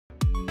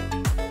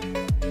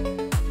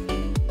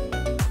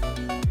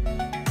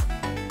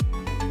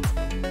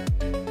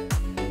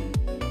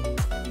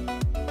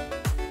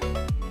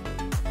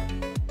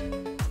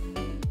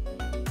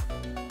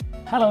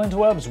Hello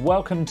interwebs,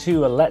 welcome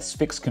to Let's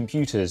Fix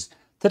Computers.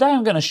 Today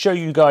I'm going to show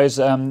you guys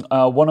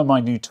one of my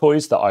new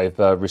toys that I've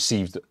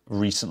received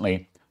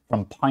recently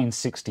from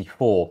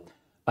Pine64.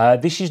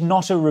 This is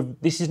not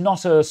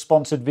a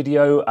sponsored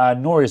video,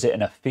 nor is it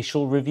an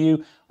official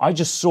review. I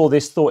just saw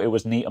this, thought it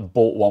was neat, and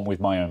bought one with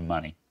my own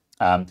money.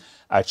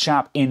 A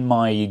chap in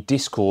my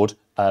Discord,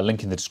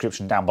 link in the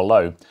description down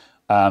below,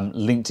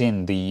 linked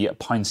in the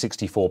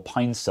Pine64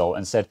 Pinecil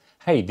and said,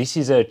 hey, this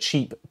is a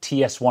cheap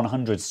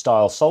TS100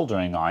 style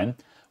soldering iron,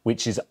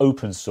 which is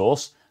open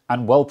source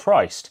and well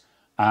priced.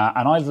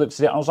 And I looked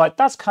at it and I was like,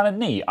 that's kind of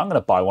neat. I'm going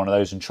to buy one of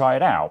those and try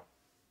it out.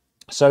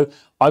 So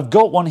I've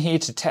got one here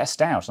to test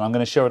out and I'm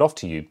going to show it off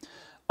to you.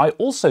 I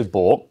also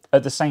bought,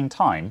 at the same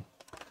time,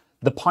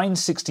 the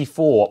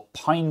Pine64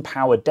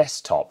 PinePower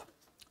desktop.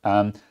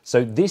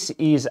 So this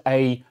is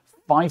a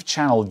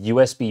 5-channel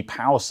USB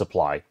power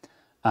supply.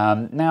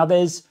 Now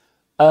there's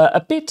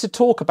a bit to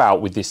talk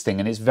about with this thing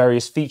and its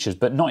various features,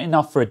 but not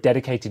enough for a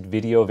dedicated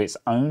video of its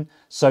own.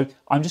 So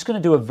I'm just going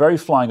to do a very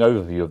flying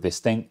overview of this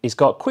thing. It's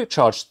got quick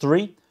charge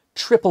 3,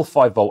 triple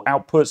 5-volt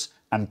outputs,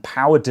 and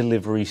power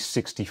delivery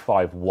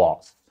 65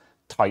 watts,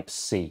 type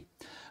C.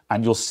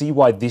 And you'll see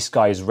why this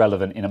guy is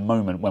relevant in a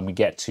moment when we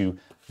get to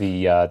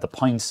the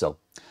Pinecil.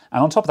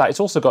 And on top of that, it's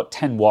also got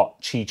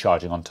 10-watt Qi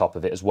charging on top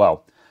of it as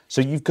well.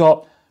 So you've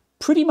got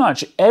pretty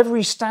much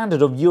every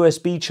standard of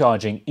USB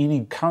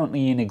charging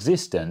currently in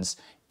existence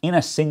in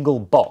a single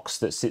box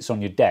that sits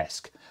on your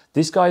desk.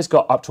 This guy's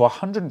got up to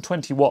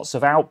 120 watts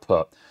of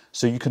output,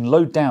 so you can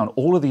load down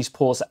all of these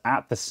ports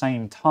at the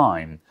same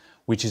time,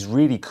 which is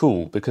really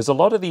cool because a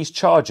lot of these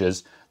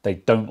chargers, they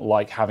don't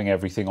like having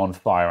everything on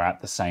fire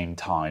at the same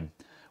time,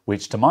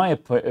 which to my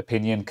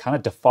opinion kind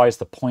of defies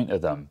the point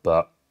of them,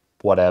 but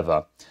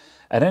whatever.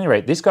 At any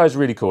rate, this guy's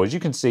really cool. As you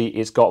can see,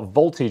 it's got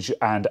voltage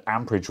and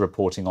amperage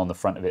reporting on the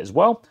front of it as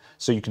well,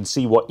 so you can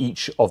see what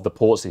each of the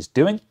ports is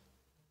doing.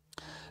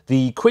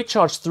 The Quick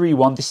Charge 3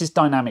 one, this is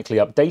dynamically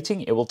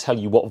updating. It will tell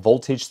you what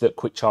voltage that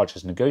Quick Charge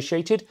has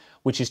negotiated,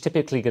 which is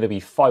typically going to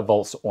be 5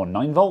 volts or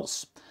 9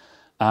 volts.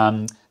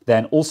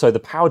 Then also the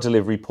power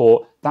delivery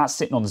port, that's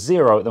sitting on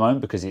 0 at the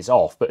moment because it's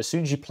off, but as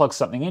soon as you plug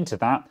something into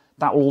that,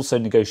 that will also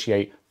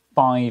negotiate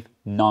 5,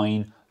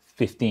 9,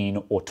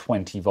 15 or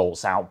 20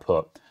 volts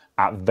output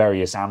at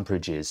various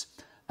amperages.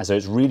 And so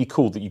it's really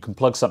cool that you can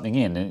plug something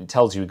in and it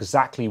tells you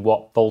exactly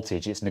what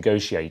voltage it's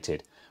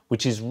negotiated,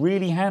 which is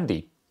really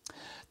handy.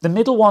 The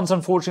middle ones,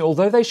 unfortunately,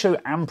 although they show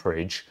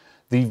amperage,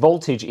 the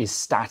voltage is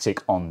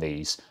static on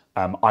these.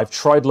 I've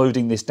tried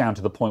loading this down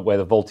to the point where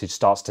the voltage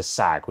starts to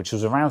sag, which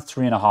was around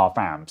 3.5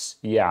 amps.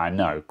 Yeah, I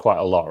know, quite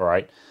a lot,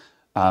 right?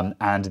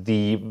 And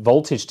the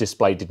voltage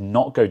display did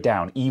not go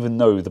down, even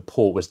though the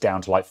port was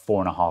down to like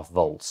 4.5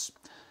 volts.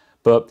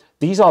 But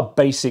these are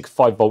basic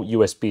 5-volt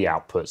USB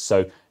outputs,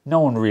 so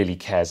no one really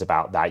cares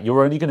about that.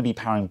 You're only going to be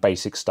powering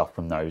basic stuff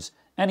from those.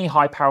 Any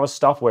high power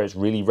stuff where it's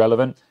really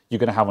relevant, you're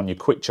going to have on your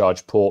quick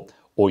charge port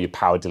or your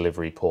power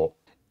delivery port.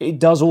 It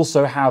does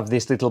also have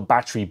this little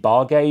battery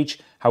bar gauge.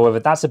 However,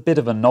 that's a bit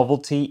of a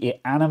novelty.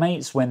 It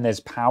animates when there's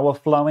power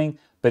flowing,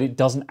 but it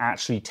doesn't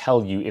actually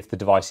tell you if the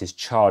device is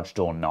charged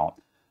or not.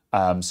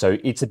 So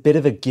it's a bit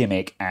of a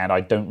gimmick and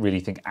I don't really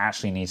think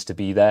actually needs to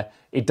be there.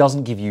 It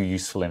doesn't give you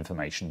useful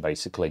information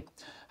basically.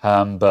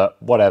 But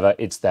whatever,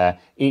 it's there.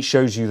 It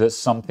shows you that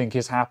something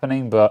is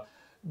happening, but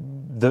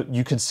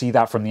you can see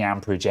that from the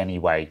amperage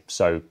anyway.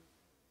 So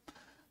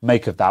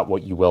make of that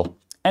what you will.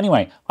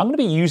 Anyway, I'm going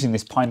to be using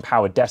this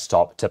PinePower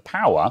desktop to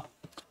power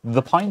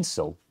the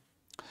Pinecil.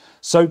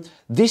 So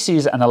this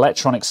is an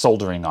electronic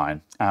soldering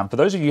iron. For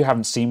those of you who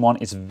haven't seen one,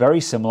 it's very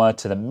similar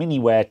to the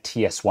Miniware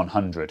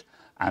TS100.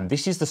 And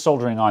this is the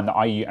soldering iron that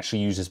I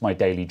actually use as my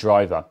daily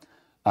driver.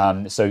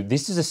 So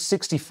this is a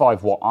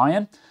 65-watt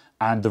iron.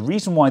 And the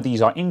reason why these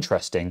are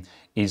interesting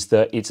is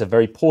that it's a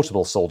very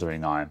portable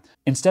soldering iron.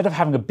 Instead of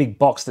having a big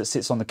box that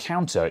sits on the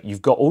counter,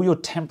 you've got all your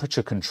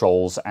temperature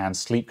controls and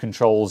sleep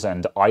controls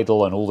and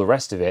idle and all the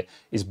rest of it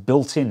is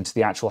built into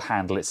the actual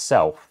handle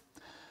itself.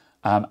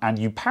 And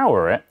you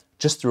power it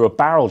just through a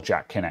barrel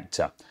jack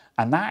connector.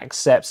 And that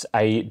accepts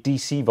a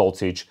DC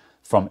voltage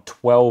from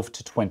 12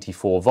 to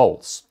 24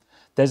 volts.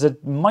 There's a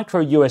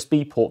micro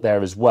USB port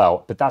there as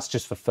well, but that's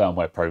just for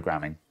firmware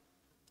programming.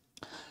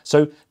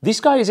 So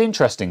this guy is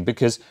interesting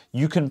because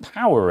you can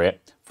power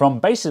it from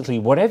basically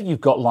whatever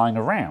you've got lying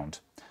around.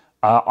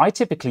 I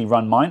typically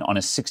run mine on a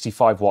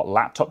 65-watt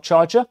laptop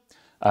charger.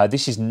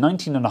 This is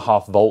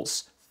 19.5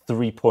 volts,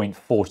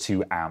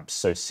 3.42 amps,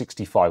 so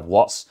 65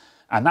 watts.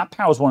 And that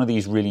powers one of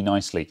these really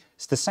nicely.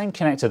 It's the same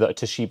connector that a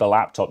Toshiba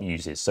laptop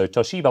uses. So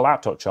Toshiba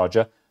laptop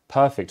charger,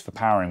 perfect for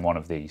powering one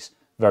of these.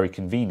 Very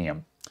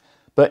convenient.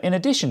 But in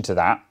addition to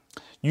that,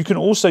 you can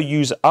also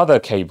use other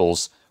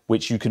cables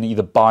which you can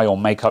either buy or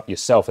make up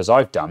yourself as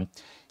I've done.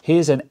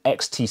 Here's an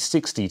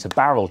XT60 to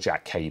barrel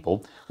jack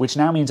cable, which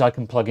now means I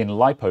can plug in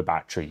LiPo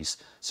batteries.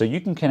 So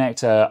you can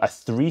connect a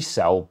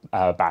 3-cell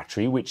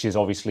battery, which is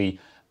obviously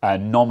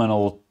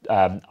nominal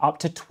up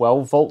to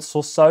 12 volts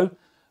or so,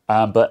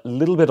 but a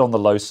little bit on the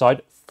low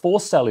side.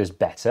 4-cell is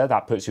better,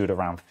 that puts you at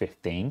around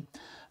 15.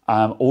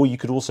 Or you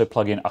could also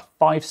plug in a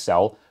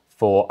 5-cell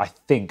for, I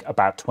think,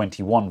 about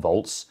 21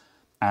 volts.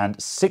 And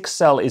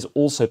 6-cell is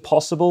also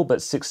possible, but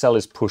 6-cell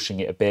is pushing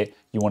it a bit.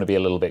 You want to be a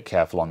little bit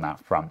careful on that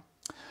front.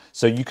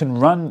 So you can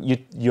run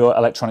your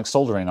electronic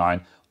soldering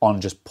iron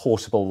on just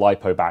portable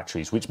LiPo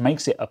batteries, which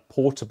makes it a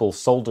portable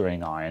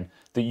soldering iron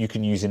that you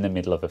can use in the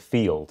middle of a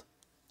field.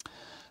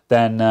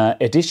 Then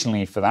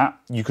additionally for that,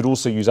 you could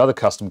also use other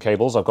custom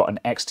cables. I've got an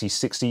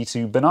XT60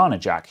 to banana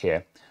jack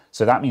here.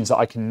 So that means that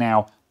I can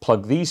now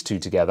plug these two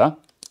together,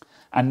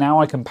 and now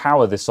I can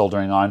power this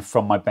soldering iron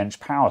from my bench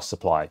power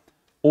supply.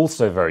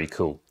 Also very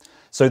cool.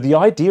 So the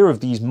idea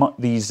of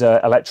these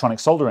electronic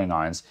soldering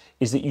irons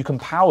is that you can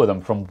power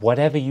them from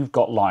whatever you've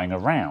got lying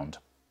around.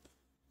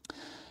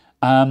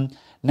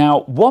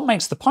 Now, what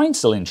makes the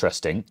Pinecil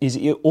interesting is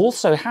it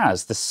also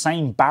has the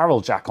same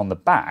barrel jack on the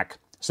back,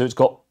 so it's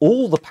got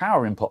all the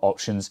power input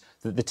options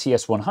that the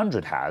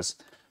TS100 has,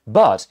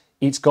 but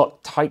it's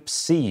got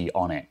Type-C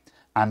on it,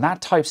 and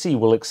that Type-C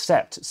will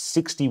accept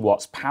 60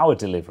 watts power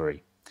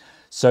delivery.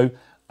 So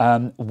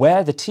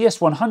where the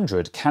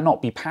TS100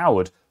 cannot be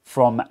powered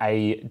from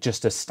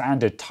just a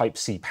standard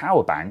Type-C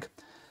power bank,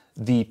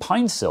 the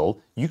Pinecil,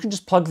 you can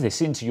just plug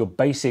this into your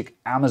basic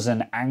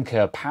Amazon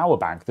Anker power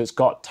bank that's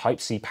got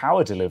Type-C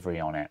power delivery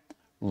on it.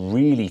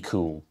 Really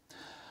cool.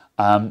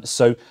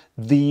 So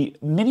the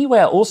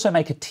Miniware also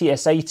make a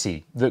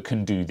TS80 that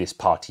can do this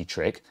party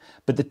trick,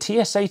 but the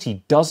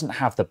TS80 doesn't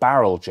have the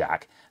barrel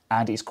jack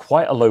and it's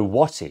quite a low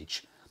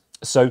wattage.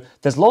 So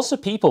there's lots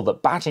of people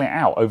that battle it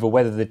out over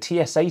whether the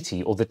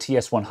TS80 or the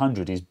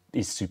TS100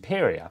 is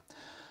superior.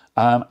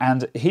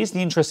 And here's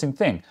the interesting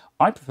thing.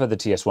 I prefer the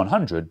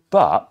TS100,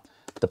 but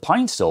the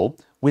Pinecil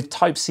with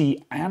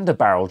Type-C and a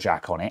barrel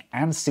jack on it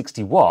and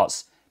 60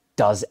 watts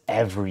does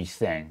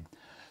everything.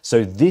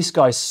 So this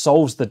guy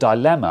solves the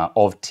dilemma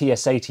of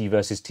TS80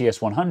 versus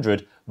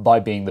TS100 by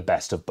being the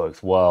best of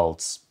both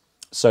worlds.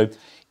 So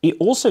it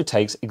also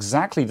takes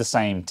exactly the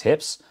same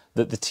tips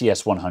that the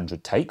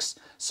TS100 takes.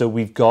 So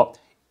we've got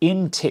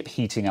in-tip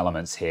heating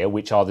elements here,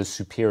 which are the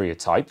superior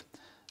type.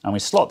 And we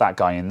slot that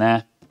guy in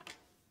there,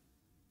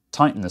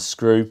 tighten the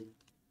screw,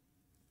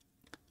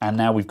 and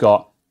now we've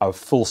got a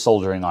full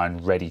soldering iron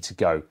ready to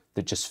go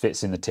that just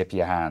fits in the tip of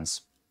your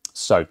hands.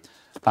 So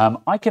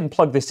I can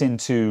plug this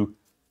into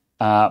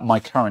my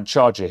current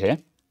charger here,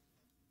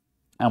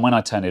 and when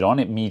I turn it on,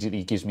 it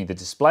immediately gives me the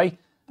display,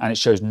 and it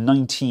shows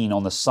 19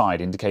 on the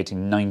side,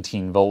 indicating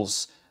 19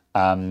 volts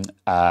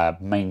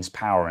mains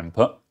power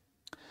input.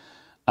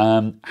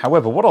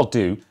 However, what I'll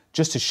do,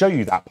 just to show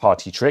you that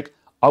party trick,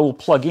 I will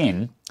plug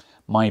in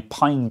my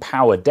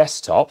PinePower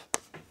desktop.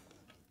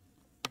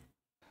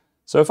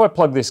 So if I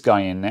plug this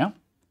guy in now,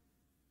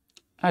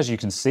 as you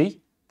can see,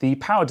 the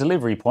power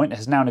delivery point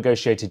has now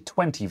negotiated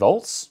 20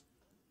 volts.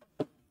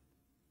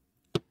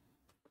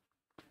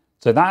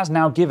 So that has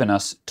now given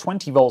us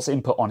 20 volts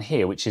input on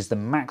here, which is the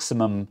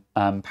maximum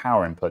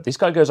power input. This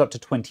guy goes up to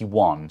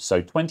 21,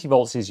 so 20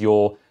 volts is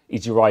your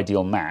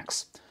ideal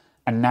max.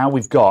 And now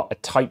we've got a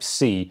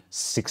Type-C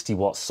 60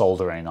 watt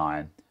soldering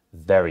iron.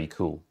 Very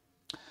cool.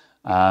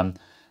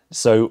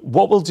 So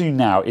what we'll do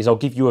now is I'll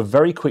give you a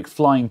very quick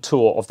flying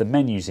tour of the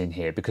menus in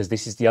here, because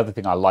this is the other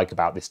thing I like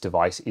about this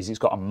device, is it's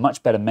got a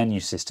much better menu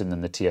system than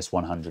the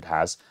TS100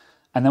 has.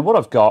 And then what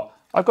I've got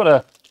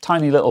a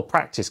tiny little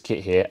practice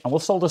kit here, and we'll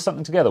solder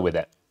something together with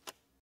it.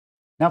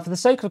 Now, for the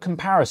sake of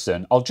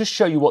comparison, I'll just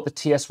show you what the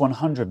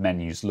TS100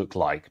 menus look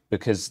like,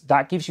 because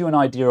that gives you an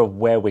idea of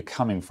where we're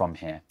coming from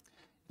here.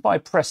 If I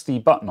press the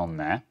button on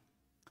there,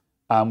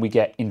 we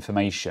get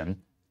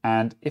information.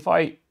 And if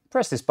I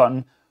press this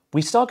button,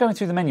 we start going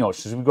through the menu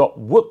options. We've got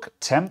Wook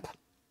Temp,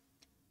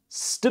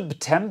 Stub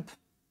Temp,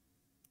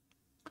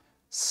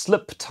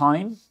 Slip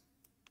Time.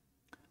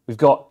 We've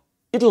got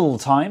Idle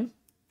Time.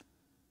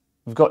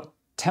 We've got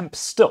Temp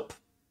Stup.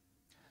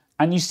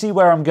 And you see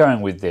where I'm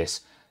going with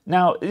this.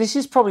 Now, this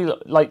is probably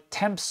like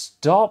Temp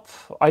Stop.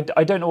 I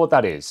don't know what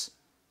that is.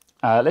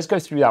 Let's go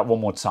through that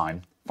one more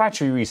time.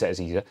 Factory reset is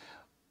easier.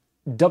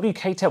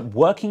 WK Temp,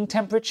 working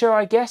temperature,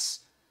 I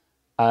guess.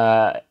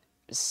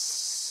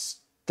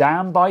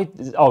 Standby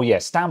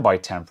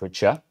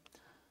temperature,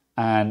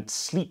 and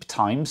sleep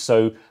time,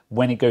 so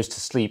when it goes to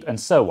sleep, and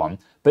so on.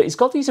 But it's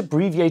got these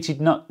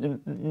abbreviated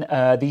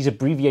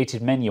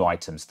menu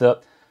items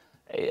that,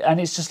 and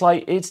it's just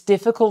like, it's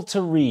difficult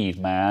to read,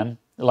 man.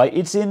 Like,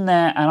 it's in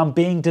there, and I'm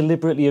being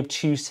deliberately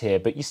obtuse here,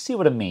 but you see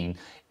what I mean.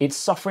 It's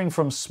suffering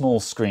from small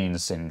screen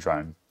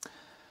syndrome.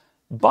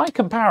 By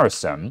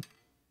comparison,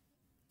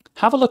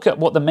 have a look at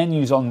what the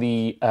menus on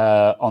the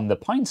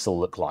Pinecil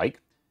look like.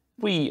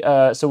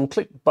 So we'll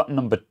click button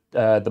number,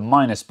 the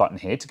minus button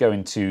here to go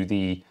into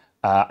the,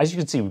 as you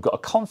can see, we've got a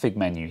config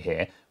menu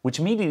here, which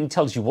immediately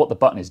tells you what the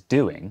button is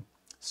doing.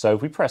 So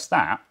if we press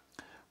that,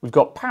 we've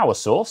got power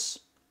source,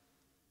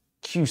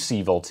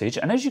 QC voltage,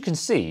 and as you can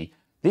see,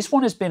 this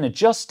one has been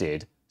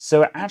adjusted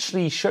so it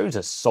actually shows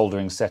us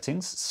soldering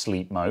settings,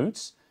 sleep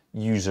modes,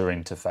 user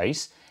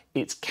interface.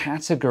 It's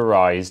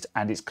categorized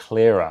and it's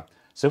clearer.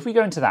 So if we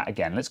go into that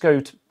again, let's go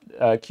to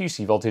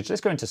QC voltage,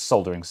 let's go into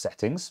soldering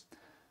settings.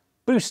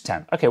 Boost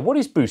temp. Okay, what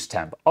is boost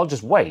temp? I'll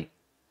just wait.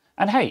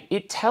 And hey,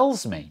 it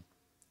tells me.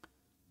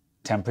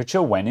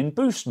 temperature when in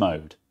boost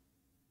mode.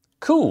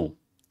 Cool.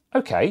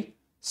 Okay,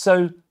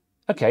 so,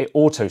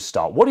 auto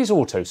start. What is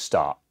auto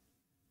start?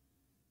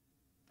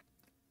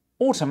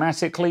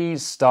 Automatically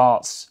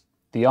starts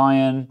the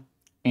iron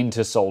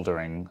into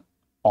soldering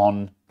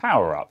on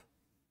power up.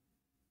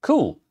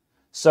 Cool.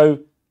 So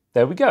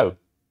there we go.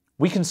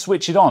 We can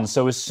switch it on,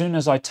 so as soon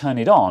as I turn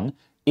it on,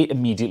 it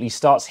immediately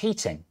starts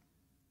heating.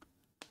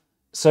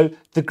 So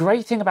the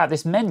great thing about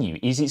this menu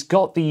is it's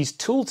got these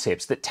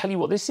tooltips that tell you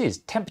what this is.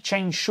 Temp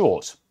change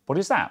short. What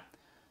is that?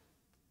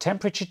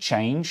 Temperature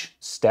change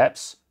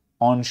steps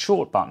on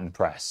short button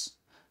press.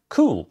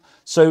 Cool.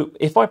 So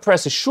if I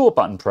press a short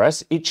button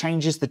press, it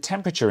changes the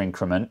temperature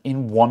increment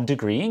in 1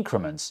 degree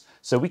increments.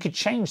 So we could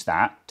change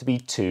that to be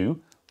 2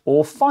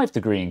 or 5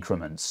 degree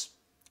increments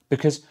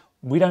because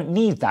we don't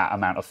need that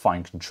amount of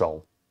fine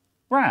control.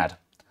 Rad.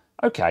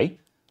 Okay.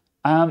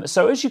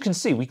 So as you can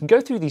see, we can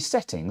go through these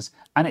settings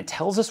and it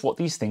tells us what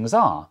these things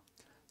are.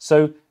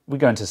 So we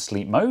go into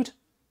sleep mode,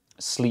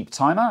 sleep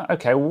timer.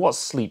 Okay, well, what's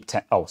sleep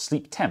temp? Oh,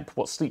 sleep temp.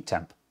 What's sleep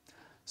temp?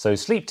 So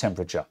sleep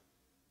temperature.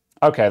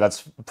 Okay,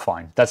 that's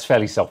fine. That's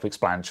fairly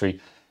self-explanatory.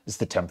 It's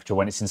the temperature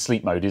when it's in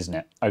sleep mode, isn't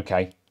it?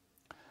 Okay.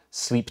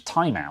 Sleep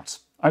timeout.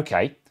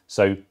 Okay,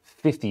 so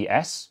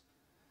 50S.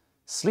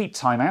 Sleep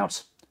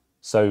timeout,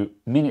 so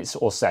minutes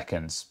or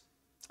seconds.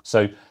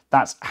 So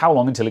that's how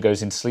long until it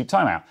goes into sleep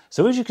timeout.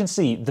 So as you can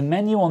see, the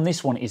menu on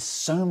this one is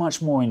so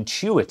much more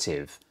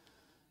intuitive.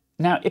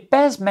 Now, it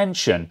bears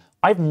mention,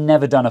 I've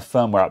never done a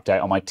firmware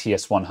update on my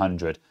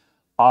TS100.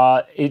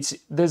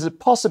 There's a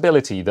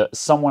possibility that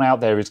someone out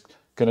there is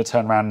going to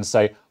turn around and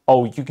say,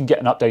 oh, you can get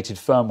an updated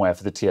firmware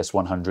for the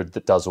TS100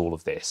 that does all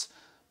of this.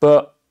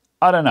 But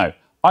I don't know.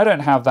 I don't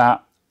have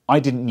that. I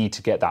didn't need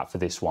to get that for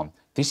this one.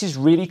 This is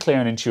really clear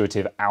and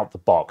intuitive out the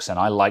box, and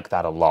I like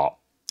that a lot.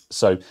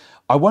 So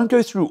I won't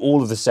go through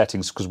all of the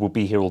settings because we'll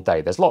be here all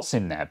day. There's lots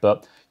in there,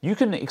 but you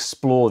can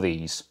explore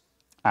these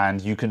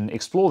and you can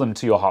explore them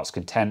to your heart's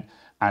content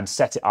and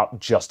set it up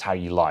just how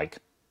you like.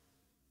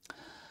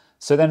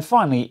 So then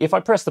finally, if I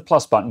press the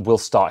plus button, we'll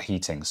start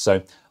heating.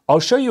 So I'll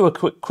show you a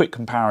quick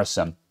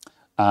comparison.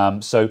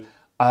 I'm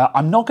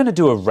not going to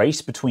do a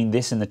race between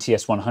this and the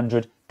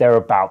TS100. They're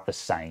about the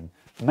same,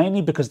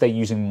 mainly because they're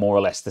using more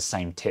or less the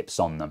same tips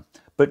on them.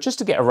 But just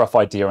to get a rough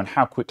idea on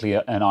how quickly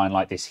an iron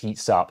like this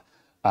heats up,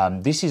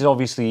 this is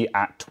obviously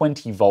at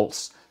 20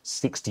 volts,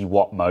 60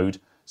 watt mode.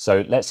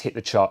 So let's hit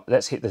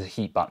the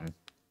heat button.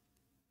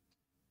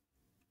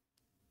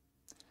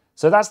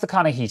 So that's the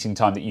kind of heating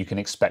time that you can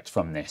expect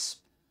from this.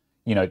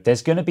 You know,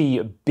 there's going to be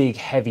big,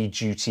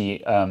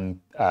 heavy-duty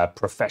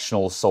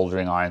professional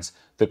soldering irons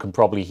that can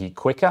probably heat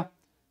quicker.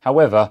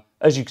 However,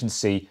 as you can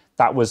see,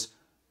 that was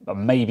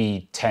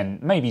maybe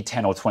 10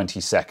 or 20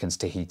 seconds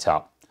to heat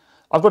up.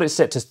 I've got it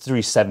set to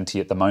 370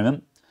 at the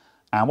moment.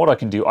 And what I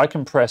can do, I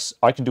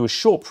can do a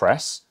short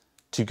press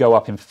to go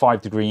up in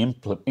 5 degree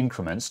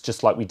increments,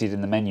 just like we did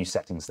in the menu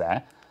settings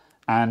there.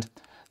 And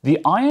the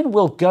iron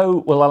will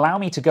allow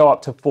me to go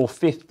up to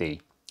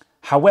 450.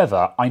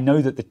 However, I know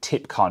that the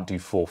tip can't do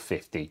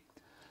 450.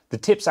 The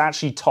tips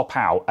actually top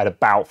out at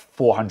about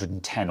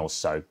 410 or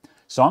so.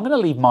 So I'm going to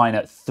leave mine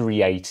at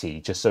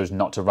 380, just so as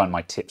not to run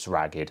my tips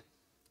ragged.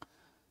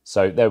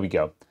 So there we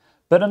go.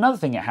 But another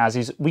thing it has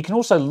is we can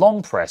also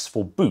long press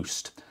for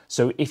boost.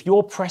 So if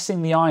you're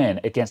pressing the iron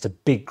against a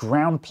big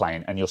ground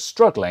plane and you're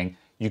struggling,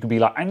 you can be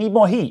like, I need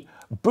more heat,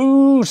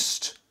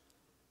 boost.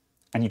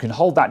 And you can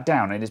hold that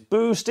down and it's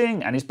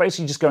boosting and it's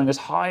basically just going as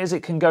high as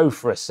it can go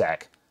for a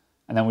sec.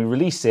 And then we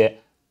release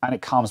it and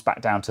it calms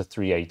back down to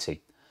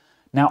 380.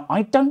 Now,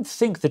 I don't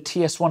think the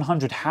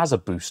TS100 has a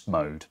boost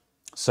mode.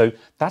 So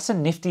that's a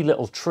nifty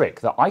little trick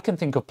that I can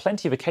think of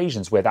plenty of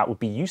occasions where that would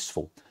be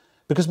useful.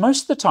 Because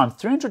most of the time,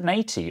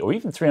 380 or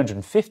even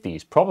 350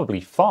 is probably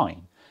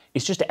fine.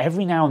 It's just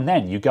every now and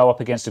then you go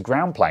up against a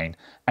ground plane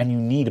and you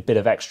need a bit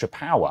of extra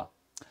power.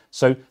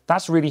 So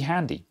that's really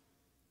handy.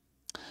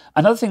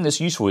 Another thing that's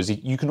useful is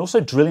you can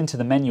also drill into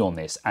the menu on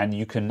this and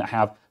you can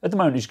have, at the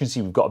moment, as you can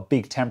see, we've got a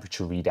big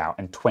temperature readout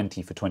and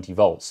 20 for 20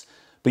 volts.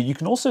 But you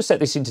can also set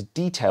this into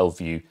detail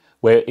view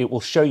where it will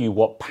show you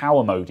what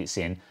power mode it's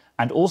in,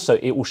 and also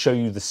it will show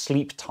you the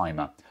sleep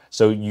timer.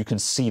 So you can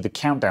see the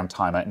countdown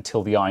timer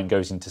until the iron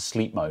goes into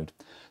sleep mode.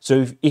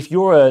 So if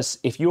you're a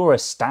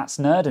stats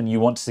nerd and you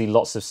want to see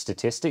lots of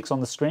statistics on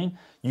the screen,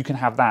 you can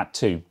have that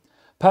too.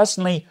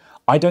 Personally,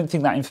 I don't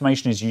think that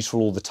information is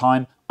useful all the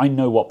time. I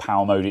know what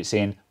power mode it's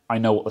in. I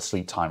know what the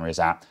sleep timer is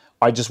at.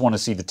 I just want to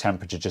see the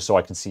temperature just so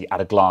I can see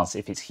at a glance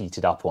if it's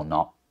heated up or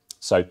not.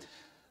 So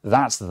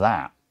that's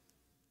that.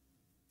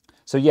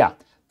 So yeah,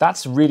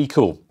 that's really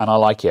cool and I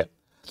like it.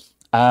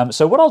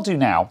 So what I'll do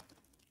now,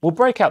 we'll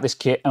break out this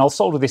kit and I'll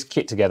solder this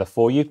kit together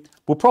for you.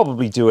 We'll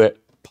probably do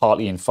it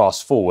partly in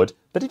fast forward,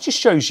 but it just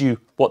shows you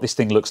what this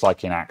thing looks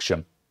like in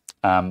action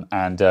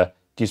and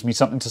gives me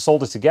something to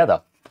solder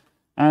together.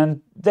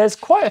 And there's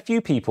quite a few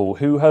people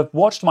who have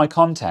watched my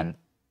content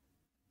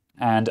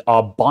and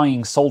are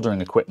buying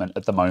soldering equipment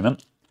at the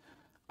moment,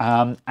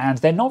 and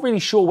they're not really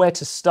sure where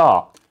to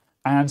start.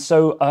 And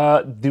so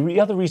the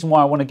other reason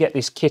why I want to get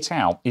this kit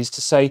out is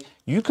to say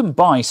you can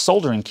buy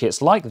soldering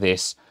kits like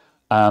this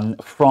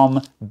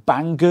from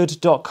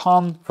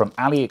Banggood.com, from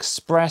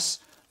AliExpress,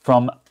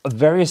 from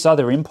various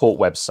other import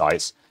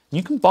websites.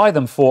 You can buy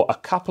them for a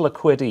couple of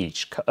quid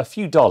each, a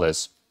few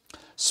dollars.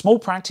 Small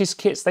practice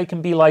kits, they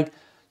can be like,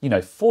 you know,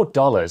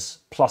 $4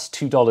 plus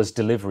 $2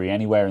 delivery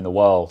anywhere in the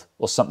world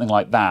or something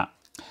like that.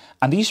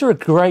 And these are a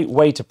great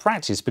way to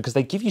practice because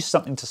they give you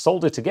something to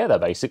solder together,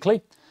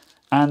 basically.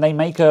 And they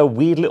make a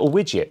weird little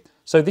widget.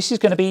 So this is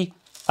going to be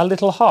a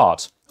little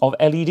heart of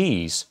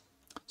LEDs.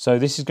 So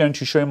this is going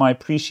to show my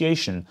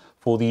appreciation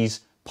for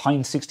these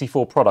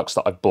Pine64 products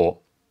that I've bought.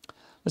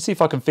 Let's see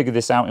if I can figure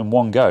this out in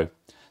one go.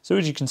 So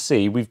as you can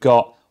see, we've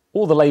got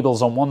all the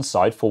labels on one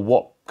side for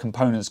what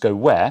components go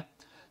where.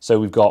 So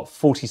we've got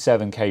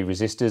 47K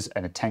resistors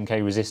and a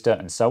 10K resistor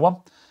and so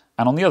on.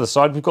 And on the other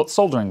side, we've got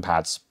soldering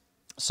pads.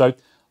 So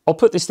I'll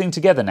put this thing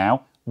together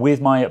now with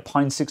my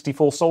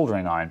Pine64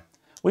 soldering iron,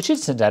 which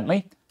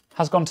incidentally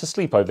has gone to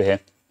sleep over here.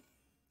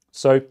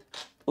 So,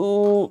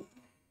 ooh,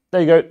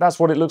 there you go. That's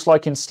what it looks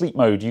like in sleep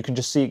mode. You can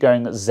just see it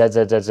going Z,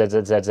 Z, Z, Z,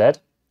 Z, Z, Z,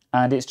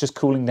 and it's just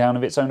cooling down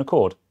of its own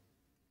accord.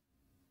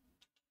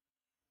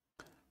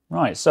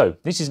 Right, so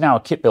this is now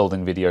a kit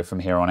building video from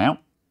here on out.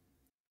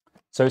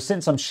 So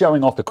since I'm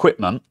showing off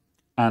equipment,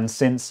 and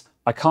since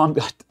I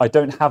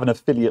don't have an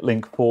affiliate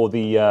link for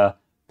the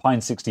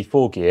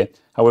Pine64 gear,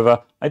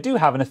 however, I do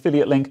have an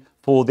affiliate link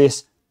for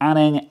this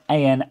Aneng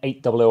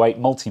AN8008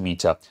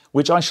 multimeter,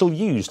 which I shall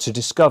use to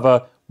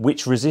discover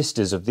which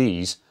resistors of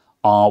these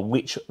are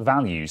which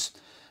values.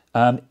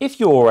 If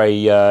you're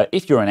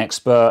an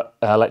expert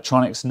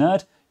electronics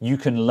nerd, you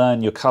can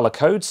learn your color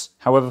codes.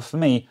 However, for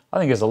me, I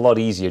think it's a lot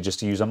easier just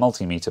to use a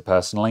multimeter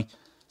personally.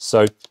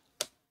 So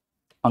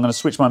I'm going to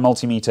switch my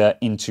multimeter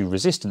into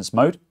resistance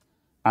mode,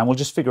 and we'll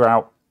just figure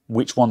out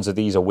which ones of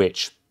these are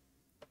which.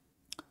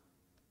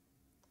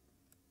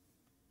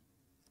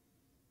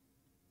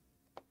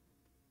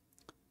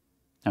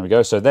 There we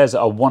go. So there's a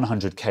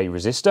 100K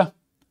resistor,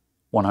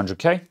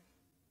 100K.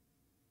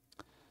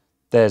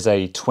 There's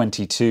a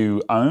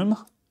 22 ohm.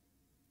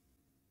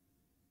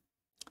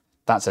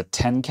 That's a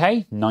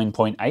 10K,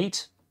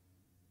 9.8.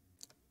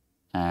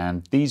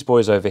 And these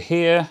boys over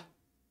here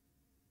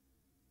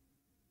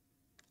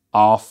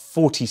are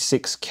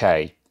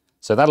 46K.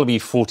 So that'll be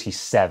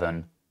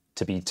 47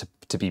 to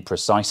be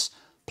precise,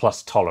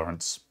 plus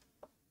tolerance.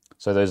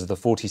 So those are the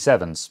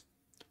 47s.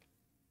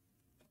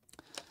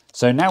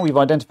 So now we've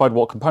identified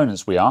what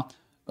components we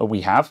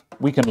have,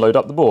 we can load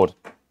up the board.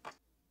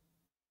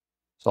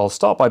 So I'll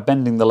start by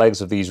bending the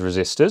legs of these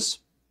resistors.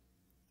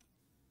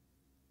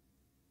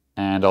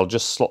 And I'll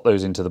just slot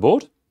those into the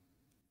board.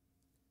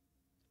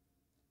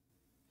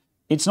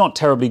 It's not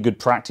terribly good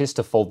practice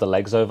to fold the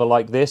legs over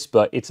like this,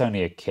 but it's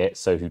only a kit,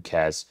 so who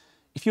cares?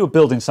 If you're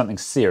building something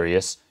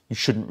serious, you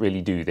shouldn't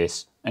really do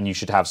this, and you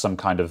should have some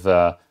kind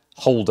of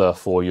holder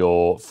for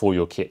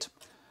your kit.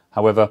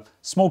 However,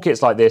 small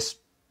kits like this,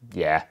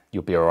 yeah,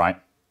 you'll be all right.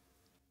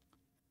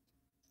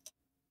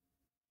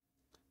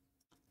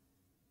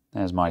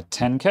 There's my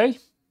 10K.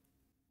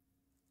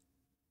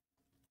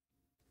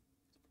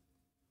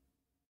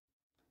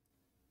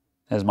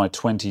 There's my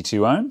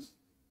 22 ohm.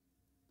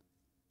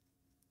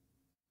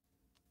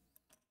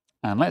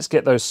 And let's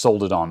get those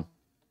soldered on.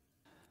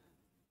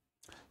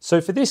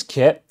 So for this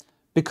kit,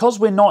 because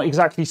we're not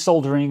exactly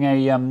soldering a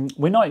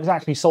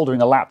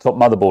laptop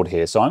motherboard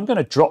here, so I'm going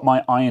to drop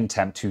my iron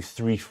temp to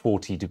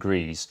 340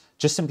 degrees,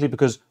 just simply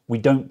because we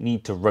don't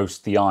need to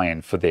roast the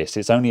iron for this.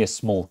 It's only a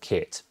small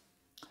kit.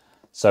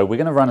 So we're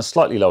going to run a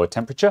slightly lower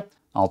temperature.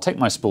 I'll take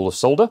my spool of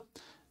solder,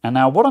 and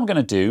now what I'm going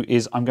to do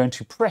is I'm going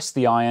to press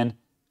the iron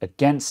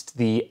against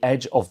the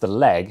edge of the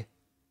leg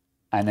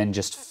and then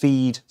just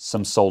feed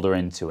some solder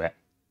into it.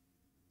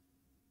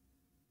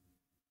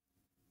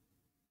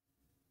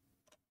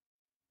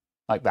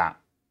 Like that.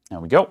 There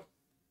we go.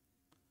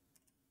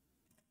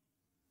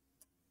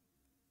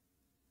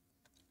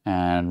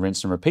 And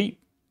rinse and repeat.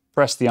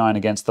 Press the iron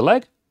against the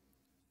leg,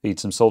 feed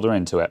some solder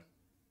into it.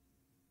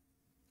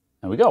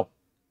 There we go.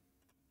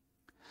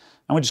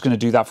 And we're just going to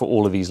do that for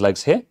all of these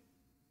legs here.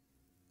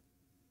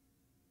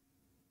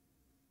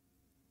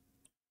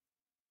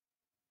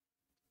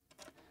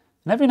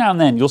 And every now and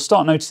then you'll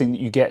start noticing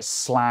that you get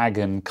slag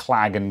and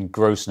clag and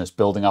grossness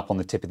building up on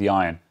the tip of the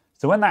iron.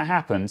 So when that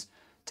happens,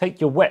 take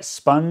your wet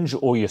sponge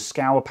or your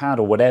scour pad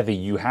or whatever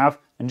you have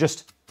and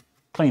just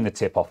clean the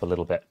tip off a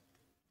little bit.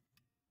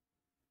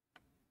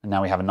 And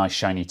now we have a nice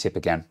shiny tip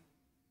again.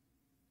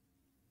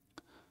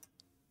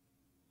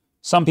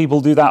 Some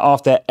people do that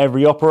after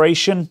every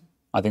operation.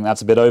 I think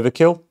that's a bit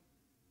overkill.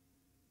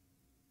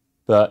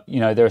 But, you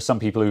know, there are some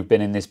people who've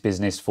been in this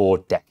business for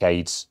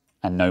decades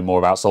and know more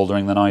about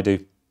soldering than I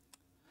do.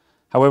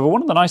 However,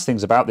 one of the nice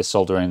things about this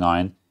soldering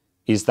iron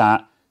is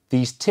that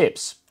these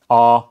tips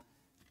are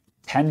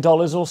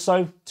 $10 or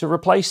so to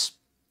replace.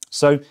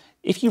 So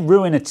if you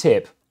ruin a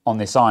tip on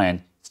this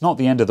iron, it's not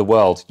the end of the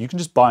world. You can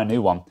just buy a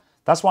new one.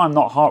 That's why I'm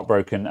not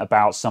heartbroken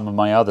about some of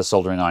my other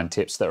soldering iron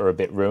tips that are a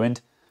bit ruined,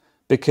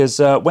 because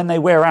when they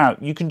wear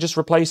out, you can just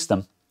replace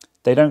them.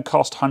 They don't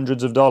cost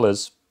hundreds of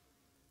dollars.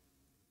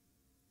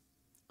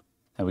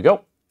 There we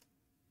go.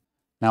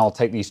 Now I'll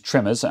take these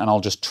trimmers and I'll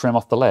just trim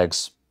off the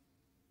legs.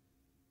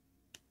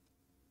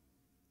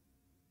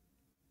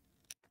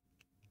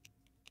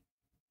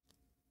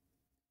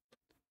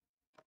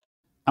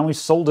 And we've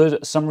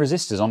soldered some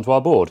resistors onto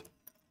our board.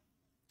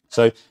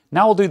 So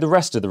now I'll do the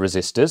rest of the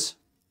resistors,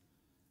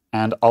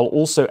 and I'll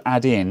also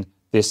add in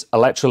this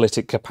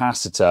electrolytic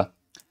capacitor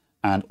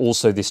and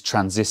also this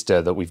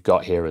transistor that we've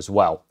got here as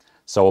well.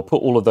 So I'll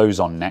put all of those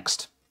on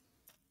next.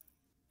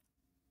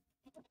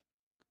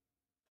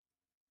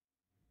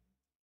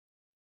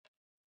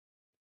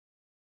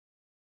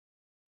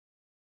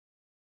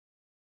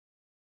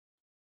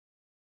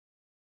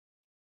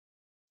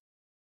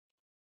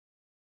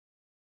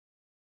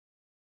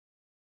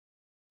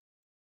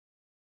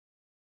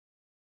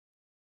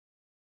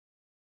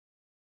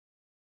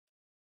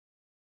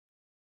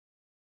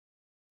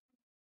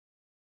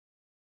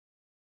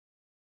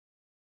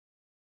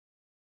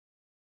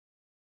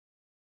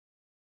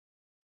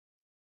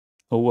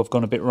 Oh, I've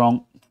gone a bit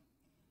wrong.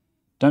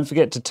 Don't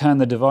forget to turn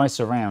the device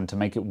around to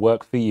make it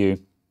work for you.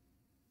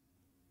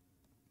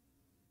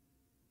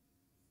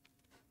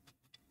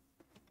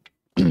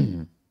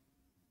 You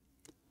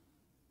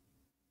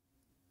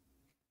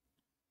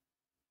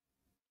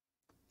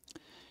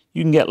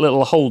can get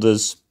little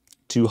holders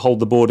to hold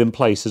the board in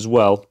place as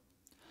well.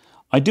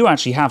 I do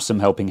actually have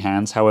some helping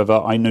hands,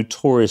 however, I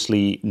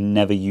notoriously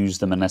never use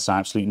them unless I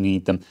absolutely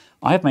need them.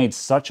 I have made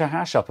such a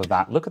hash up of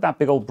that. Look at that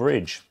big old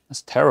bridge.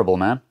 That's terrible,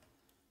 man.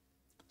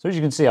 So as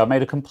you can see, I've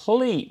made a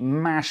complete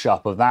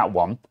mash-up of that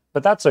one,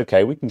 but that's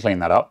okay, we can clean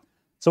that up.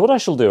 So what I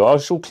shall do, I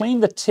shall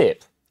clean the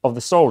tip of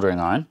the soldering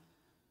iron,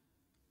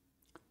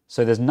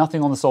 so there's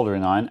nothing on the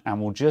soldering iron,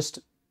 and we'll just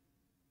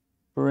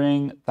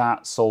bring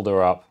that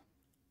solder up.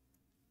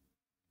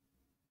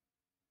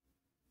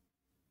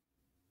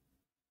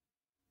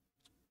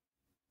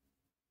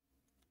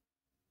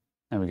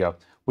 There we go.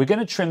 We're going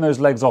to trim those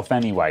legs off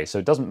anyway, so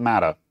it doesn't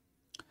matter.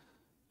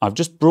 I've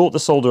just brought the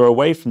solder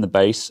away from the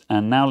base,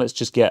 and now let's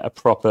just get a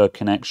proper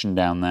connection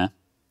down there.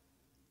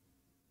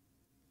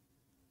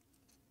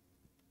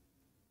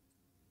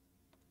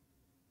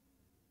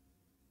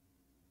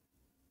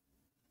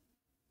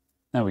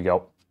 There we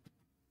go.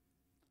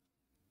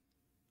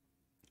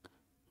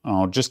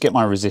 I'll just get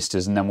my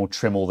resistors and then we'll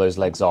trim all those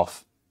legs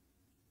off.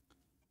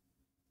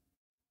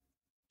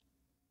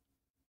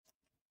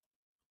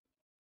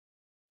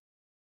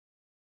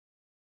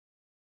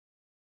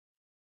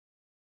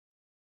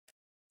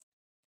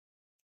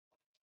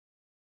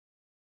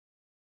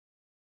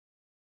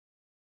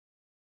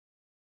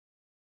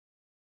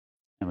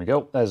 There we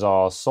go. There's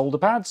our solder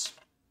pads.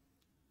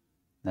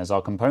 There's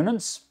our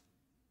components.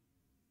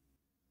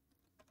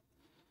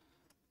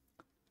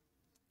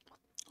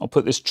 I'll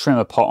put this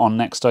trimmer pot on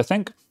next, I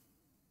think.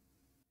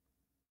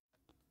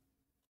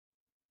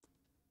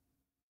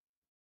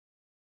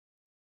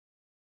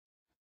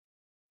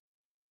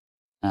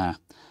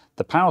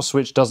 The power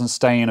switch doesn't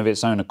stay in of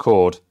its own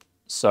accord,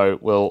 so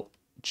we'll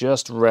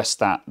just rest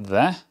that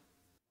there.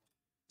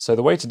 So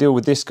the way to deal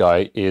with this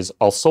guy is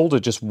I'll solder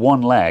just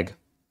one leg.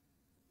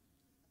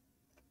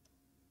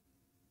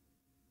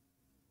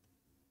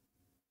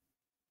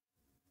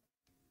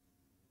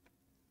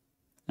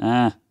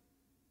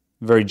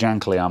 Very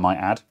jankily, I might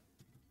add.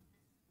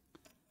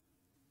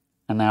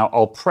 And now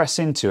I'll press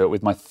into it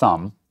with my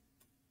thumb.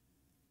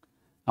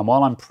 And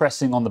while I'm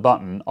pressing on the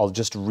button, I'll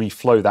just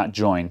reflow that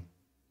join.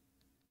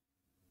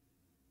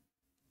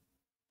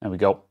 There we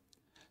go.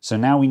 So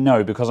now we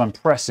know, because I'm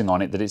pressing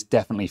on it, that it's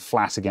definitely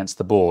flat against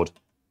the board.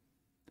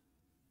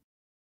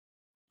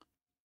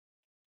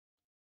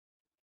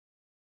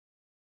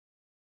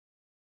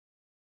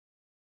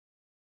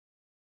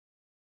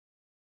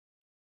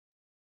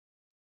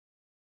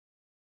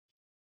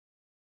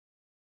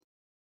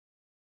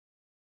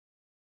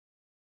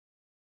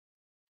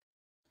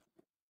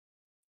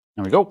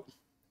 There we go.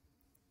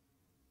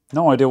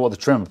 No idea what the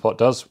trimmer pot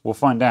does. We'll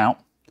find out.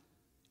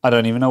 I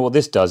don't even know what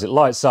this does. It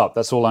lights up.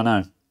 That's all I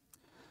know.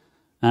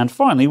 And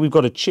finally, we've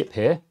got a chip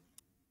here.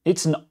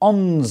 It's an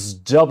ONS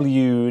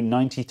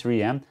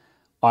W93M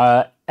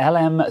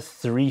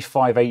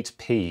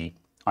LM358P,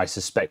 I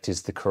suspect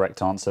is the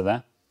correct answer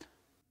there.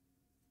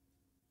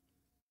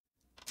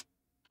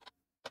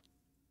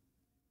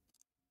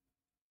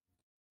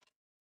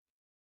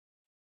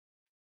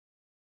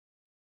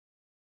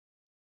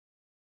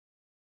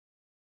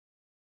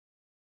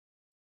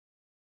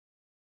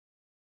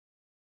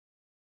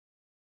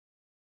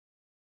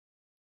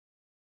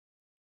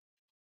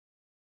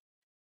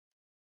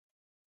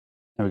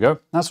 There we go.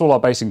 That's all our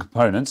basic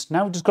components.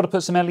 Now we've just got to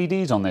put some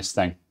LEDs on this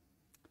thing.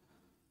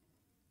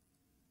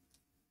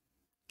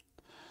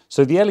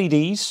 So the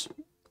LEDs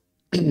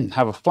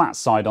have a flat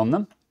side on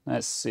them.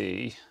 Let's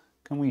see.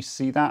 Can we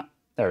see that?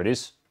 There it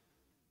is.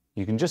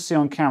 You can just see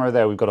on camera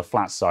there we've got a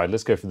flat side.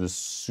 Let's go for the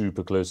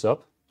super close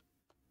up.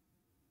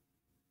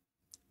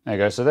 There you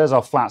go. So there's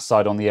our flat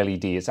side on the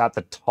LED. It's at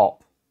the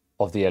top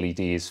of the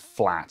LED is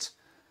flat.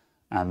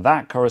 And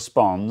that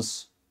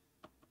corresponds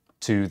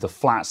to the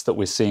flats that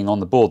we're seeing on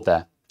the board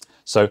there.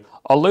 So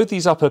I'll load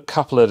these up a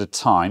couple at a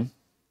time.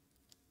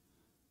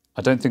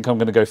 I don't think I'm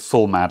going to go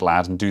full mad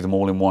lad and do them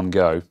all in one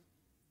go.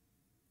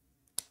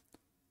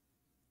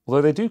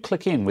 Although they do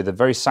click in with a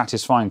very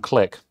satisfying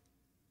click.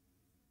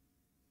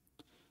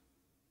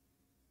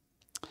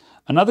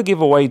 Another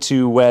giveaway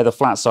to where the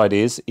flat side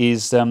is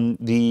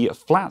the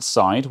flat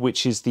side,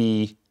 which is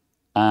the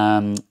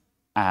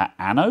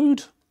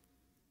anode?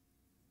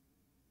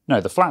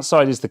 No, the flat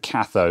side is the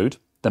cathode,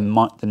 the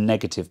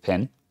negative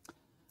pin,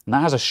 and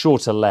that has a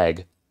shorter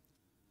leg.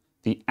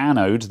 The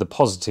anode, the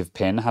positive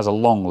pin, has a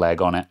long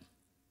leg on it.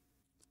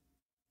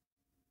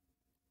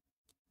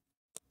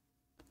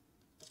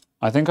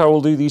 I think I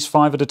will do these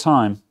 5 at a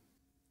time.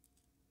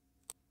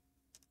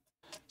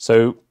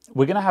 So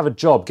we're going to have a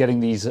job getting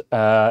these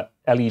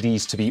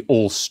LEDs to be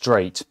all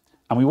straight.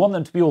 And we want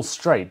them to be all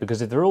straight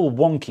because if they're all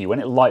wonky, when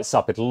it lights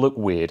up, it'll look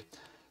weird.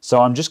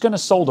 So I'm just going to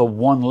solder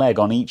one leg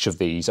on each of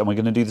these, and we're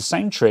going to do the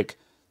same trick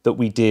that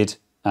we did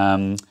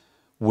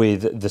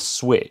with the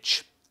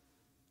switch.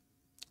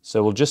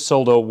 So we'll just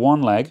solder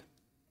one leg,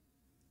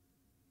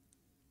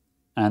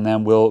 and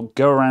then we'll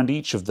go around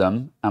each of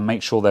them and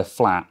make sure they're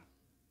flat.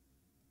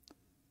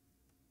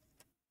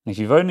 If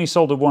you've only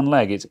soldered one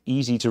leg, it's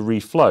easy to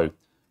reflow.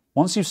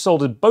 Once you've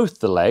soldered both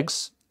the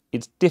legs,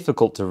 it's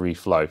difficult to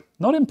reflow.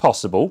 Not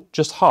impossible,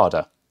 just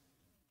harder.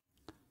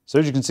 So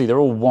as you can see, they're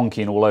all wonky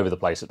and all over the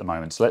place at the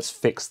moment, so let's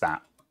fix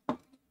that.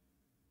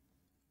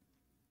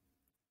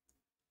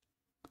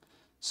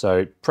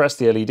 So press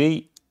the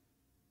LED,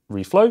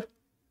 reflow,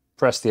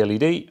 press the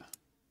LED,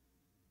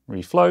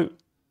 reflow.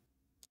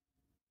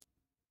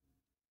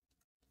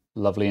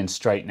 Lovely and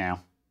straight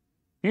now.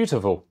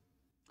 Beautiful.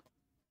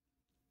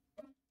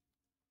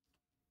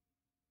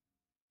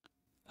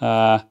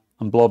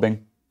 I'm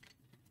blobbing.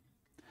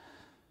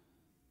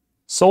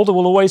 Solder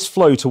will always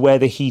flow to where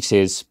the heat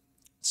is.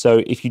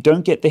 So if you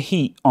don't get the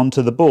heat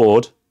onto the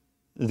board,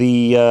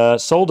 the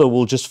solder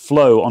will just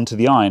flow onto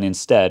the iron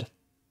instead.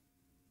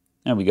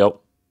 There we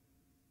go.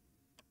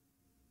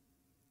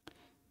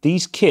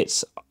 These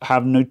kits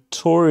have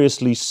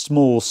notoriously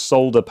small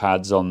solder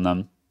pads on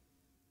them.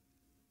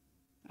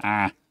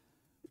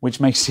 Which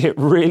makes it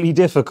really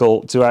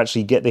difficult to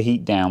actually get the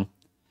heat down.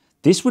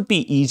 This would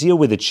be easier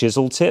with a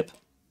chisel tip.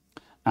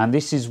 And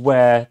this is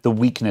where the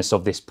weakness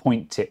of this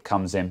point tip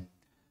comes in.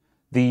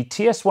 The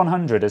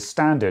TS100 as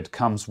standard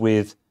comes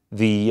with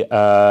the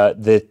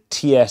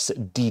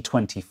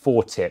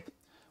TS-D24 tip,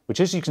 which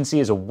as you can see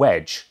is a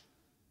wedge,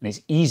 and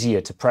it's easier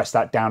to press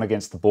that down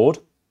against the board.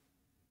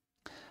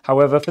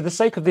 However, for the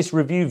sake of this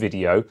review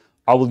video,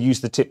 I will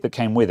use the tip that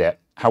came with it.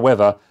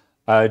 However,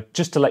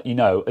 just to let you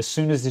know, as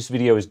soon as this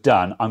video is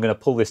done, I'm going to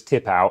pull this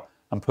tip out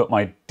and put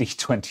my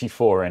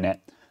D24 in it.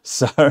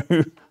 So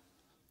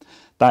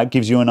that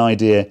gives you an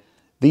idea.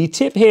 The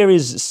tip here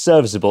is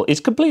serviceable. It's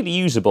completely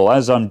usable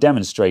as I'm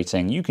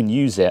demonstrating. You can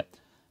use it.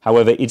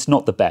 However, it's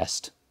not the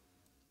best.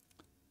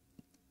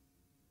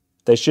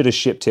 They should have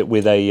shipped it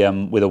with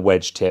a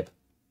wedge tip.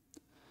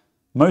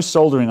 Most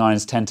soldering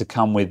irons tend to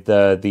come with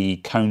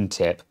the cone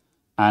tip,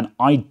 and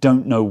I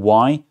don't know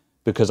why,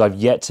 because I've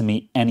yet to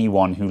meet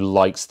anyone who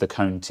likes the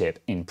cone tip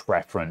in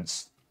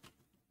preference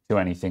to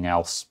anything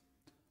else.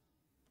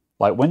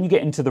 Like when you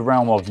get into the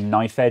realm of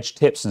knife edge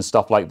tips and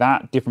stuff like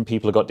that, different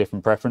people have got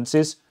different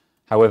preferences.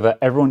 However,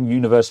 everyone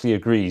universally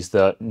agrees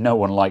that no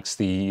one likes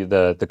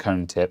the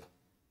cone tip.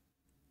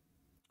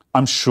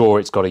 I'm sure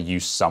it's got a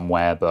use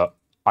somewhere, but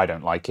I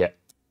don't like it.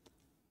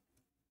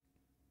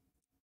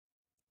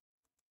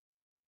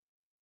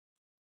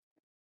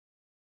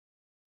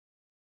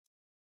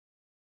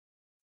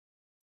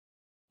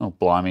 Oh,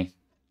 blimey.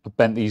 I've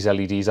bent these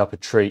LEDs up a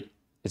treat.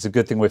 It's a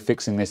good thing we're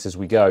fixing this as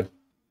we go.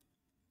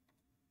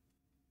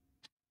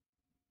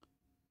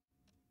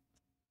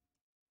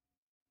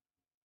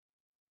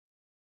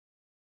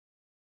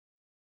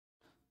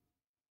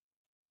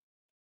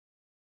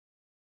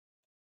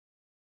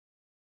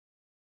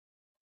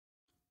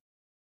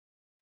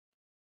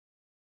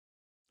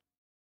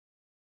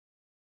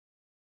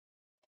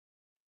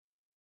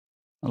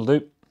 That'll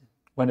do.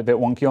 Went a bit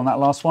wonky on that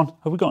last one.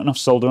 Have we got enough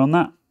solder on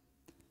that?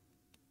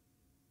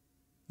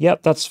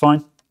 Yep, that's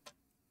fine.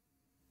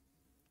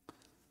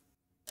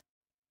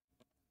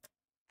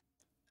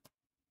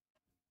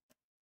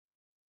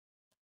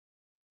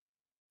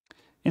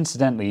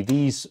 Incidentally,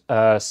 these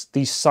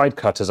side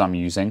cutters I'm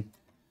using,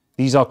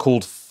 these are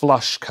called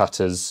flush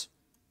cutters.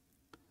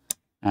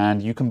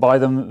 And you can buy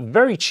them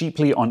very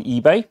cheaply on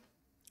eBay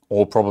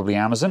or probably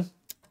Amazon.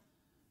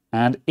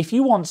 And if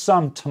you want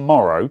some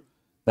tomorrow,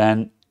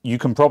 then you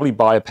can probably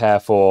buy a pair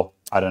for,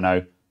 I don't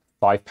know,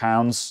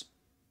 £5,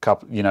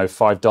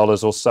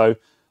 $5 or so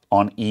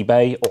on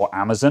eBay or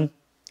Amazon,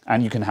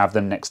 and you can have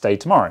them next day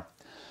tomorrow.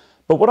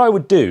 But what I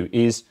would do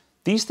is,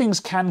 these things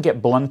can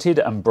get blunted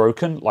and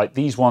broken, like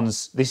these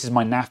ones. This is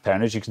my NAF pair,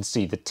 and as you can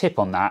see, the tip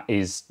on that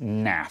is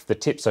NAF. The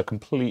tips are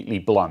completely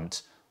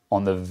blunt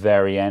on the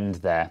very end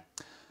there.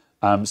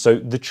 So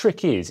the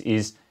trick is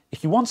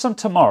if you want some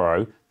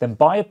tomorrow, then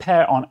buy a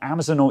pair on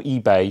Amazon or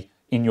eBay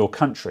in your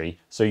country,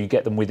 so you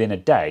get them within a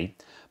day.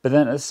 but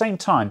then at the same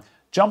time,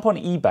 jump on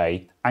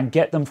eBay and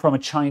get them from a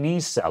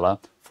Chinese seller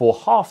for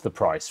half the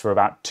price, for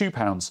about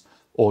 £2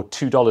 or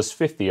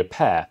 $2.50 a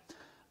pair,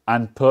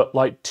 and put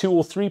like 2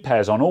 or 3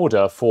 pairs on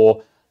order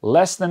for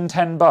less than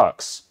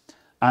 $10.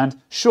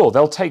 And sure,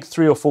 they'll take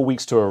 3 or 4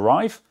 weeks to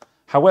arrive.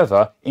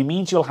 However, it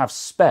means you'll have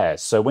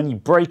spares, so when you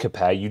break a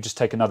pair, you just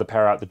take another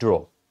pair out the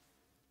drawer.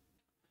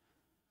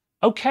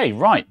 Okay,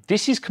 right,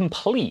 this is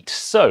complete.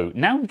 So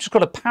now we've just got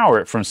to power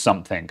it from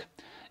something.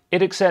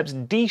 It accepts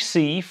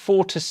DC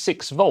 4 to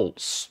 6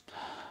 volts.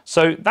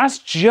 So that's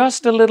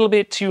just a little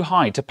bit too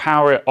high to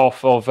power it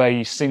off of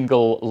a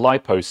single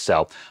LiPo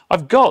cell.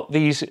 I've got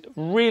these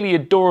really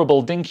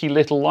adorable dinky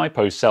little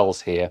LiPo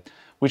cells here,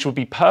 which would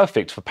be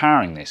perfect for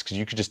powering this because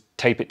you could just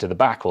tape it to the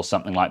back or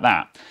something like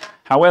that.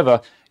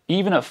 However,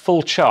 even at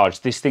full charge,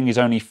 this thing is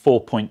only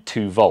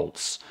 4.2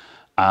 volts.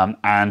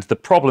 And the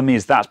problem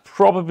is that's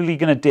probably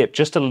going to dip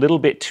just a little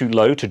bit too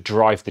low to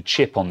drive the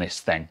chip on this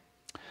thing.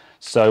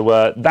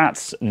 So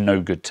that's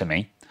no good to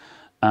me.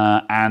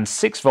 And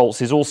 6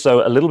 volts is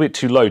also a little bit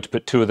too low to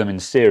put 2 of them in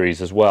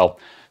series as well.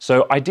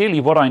 So ideally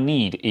what I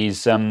need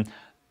is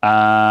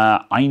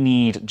I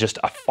need just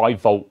a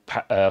 5 volt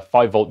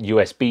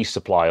USB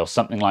supply or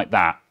something like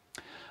that.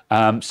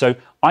 So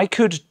I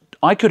could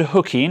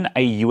hook in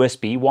a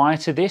USB wire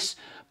to this,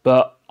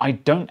 but I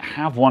don't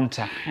have one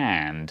to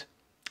hand.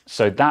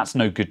 So that's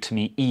no good to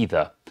me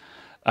either.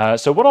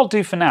 So what I'll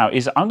do for now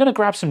is I'm going to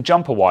grab some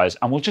jumper wires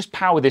and we'll just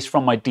power this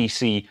from my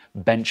DC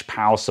bench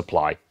power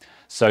supply.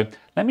 So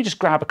let me just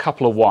grab a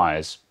couple of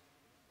wires.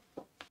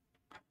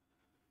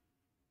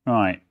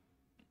 Right,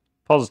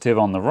 positive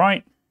on the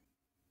right,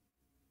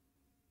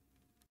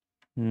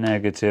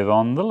 negative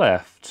on the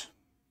left.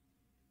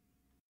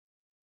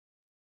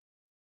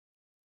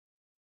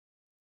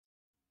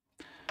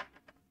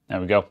 There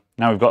we go.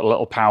 Now we've got a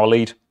little power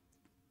lead.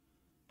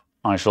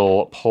 I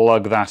shall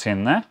plug that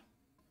in there.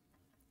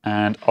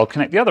 And I'll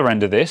connect the other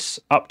end of this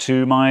up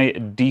to my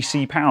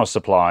DC power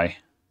supply.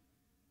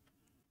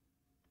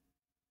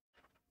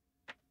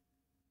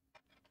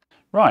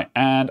 Right,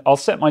 and I'll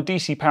set my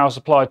DC power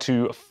supply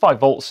to 5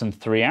 volts and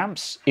 3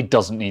 amps. It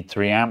doesn't need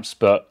 3 amps,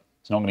 but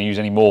it's not going to use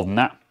any more than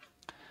that.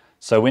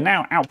 So we're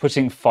now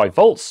outputting 5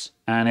 volts,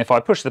 and if I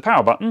push the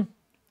power button,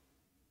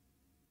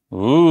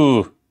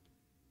 ooh,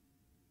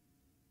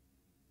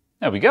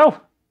 there we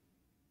go.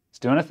 It's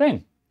doing a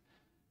thing.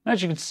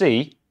 As you can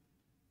see,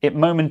 it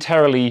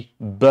momentarily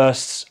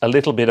bursts a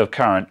little bit of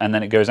current and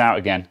then it goes out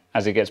again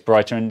as it gets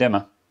brighter and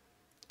dimmer.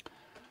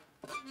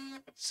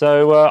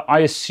 So I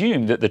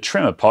assume that the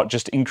trimmer pot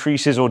just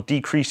increases or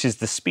decreases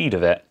the speed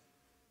of it.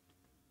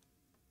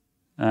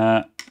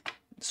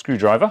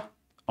 Screwdriver.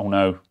 Oh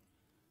no,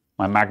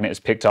 my magnet has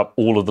picked up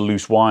all of the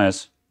loose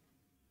wires.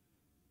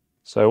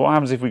 So what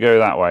happens if we go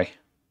that way?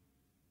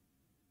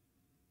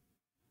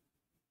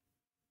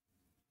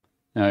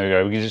 There we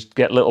go, we can just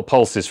get little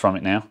pulses from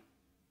it now.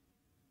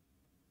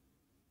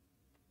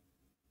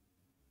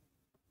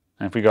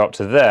 And if we go up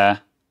to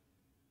there,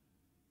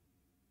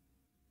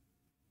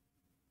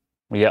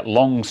 we get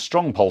long,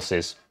 strong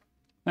pulses.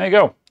 There you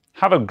go.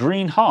 Have a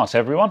green heart,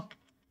 everyone.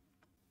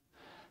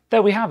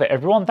 There we have it,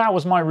 everyone. That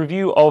was my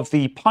review of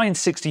the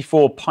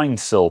Pine64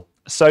 Pinecil.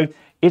 So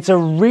it's a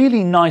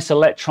really nice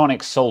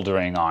electronic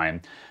soldering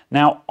iron.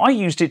 Now, I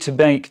used it to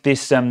make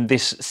this,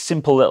 this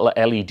simple little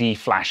LED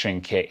flashing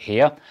kit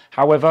here.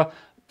 However,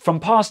 from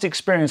past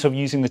experience of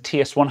using the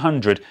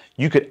TS100,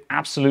 you could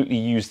absolutely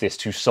use this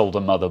to solder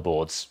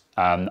motherboards.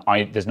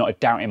 There's not a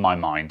doubt in my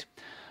mind.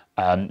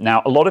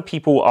 Now, a lot of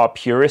people are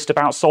purist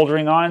about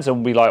soldering irons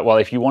and be like, well,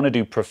 if you want to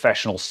do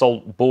professional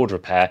board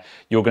repair,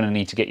 you're going to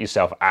need to get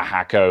yourself a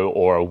Hakko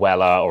or a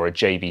Weller or a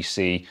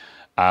JVC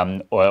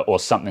or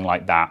something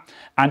like that.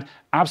 And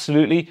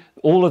absolutely,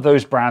 all of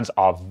those brands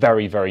are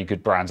very, very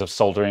good brands of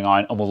soldering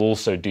iron and will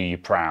also do you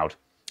proud.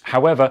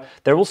 However,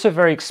 they're also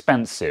very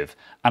expensive.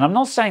 And I'm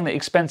not saying that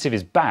expensive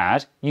is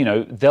bad, you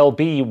know, they'll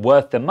be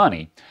worth their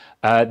money.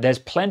 There's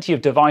plenty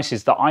of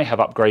devices that I have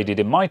upgraded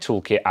in my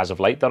toolkit as of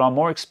late that are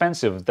more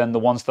expensive than the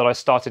ones that I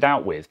started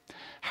out with.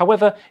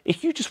 However,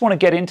 if you just want to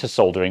get into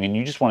soldering and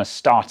you just want to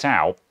start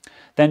out,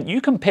 then you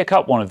can pick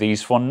up one of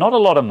these for not a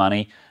lot of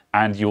money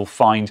and you'll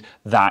find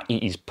that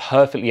it is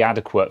perfectly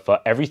adequate for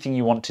everything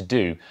you want to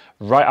do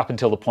right up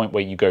until the point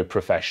where you go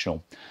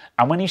professional.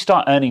 And when you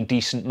start earning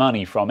decent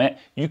money from it,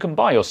 you can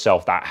buy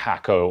yourself that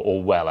Hakko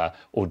or Weller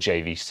or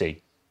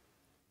JVC.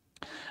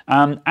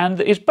 And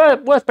it's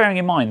worth bearing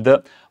in mind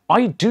that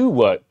I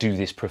do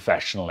this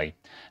professionally.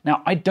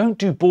 Now, I don't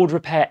do board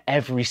repair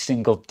every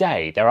single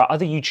day. There are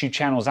other YouTube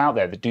channels out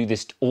there that do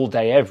this all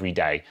day, every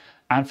day.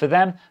 And for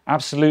them,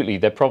 absolutely,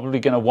 they're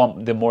probably going to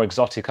want the more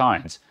exotic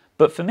irons.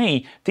 But for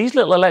me, these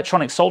little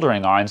electronic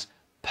soldering irons,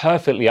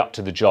 perfectly up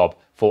to the job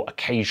for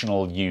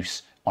occasional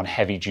use on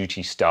heavy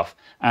duty stuff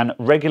and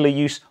regular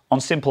use on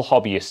simple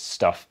hobbyist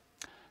stuff.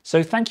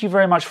 So thank you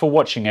very much for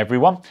watching,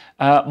 everyone.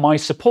 My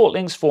support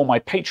links for my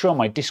Patreon,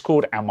 my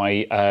Discord and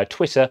my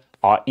Twitter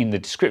are in the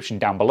description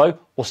down below,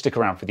 or stick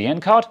around for the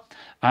end card.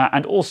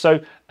 And also,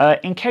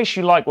 in case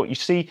you like what you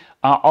see,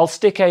 I'll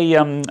stick a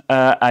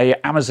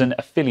Amazon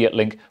affiliate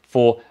link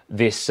for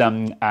this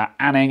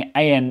Aneng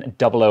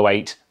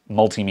AN008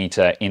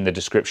 multimeter in the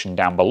description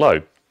down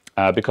below,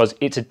 because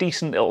it's a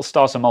decent little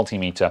starter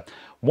multimeter.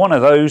 One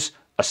of those,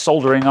 a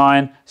soldering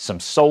iron, some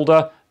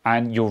solder,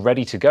 and you're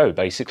ready to go,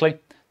 basically.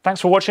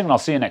 Thanks for watching, and I'll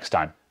see you next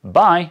time.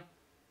 Bye!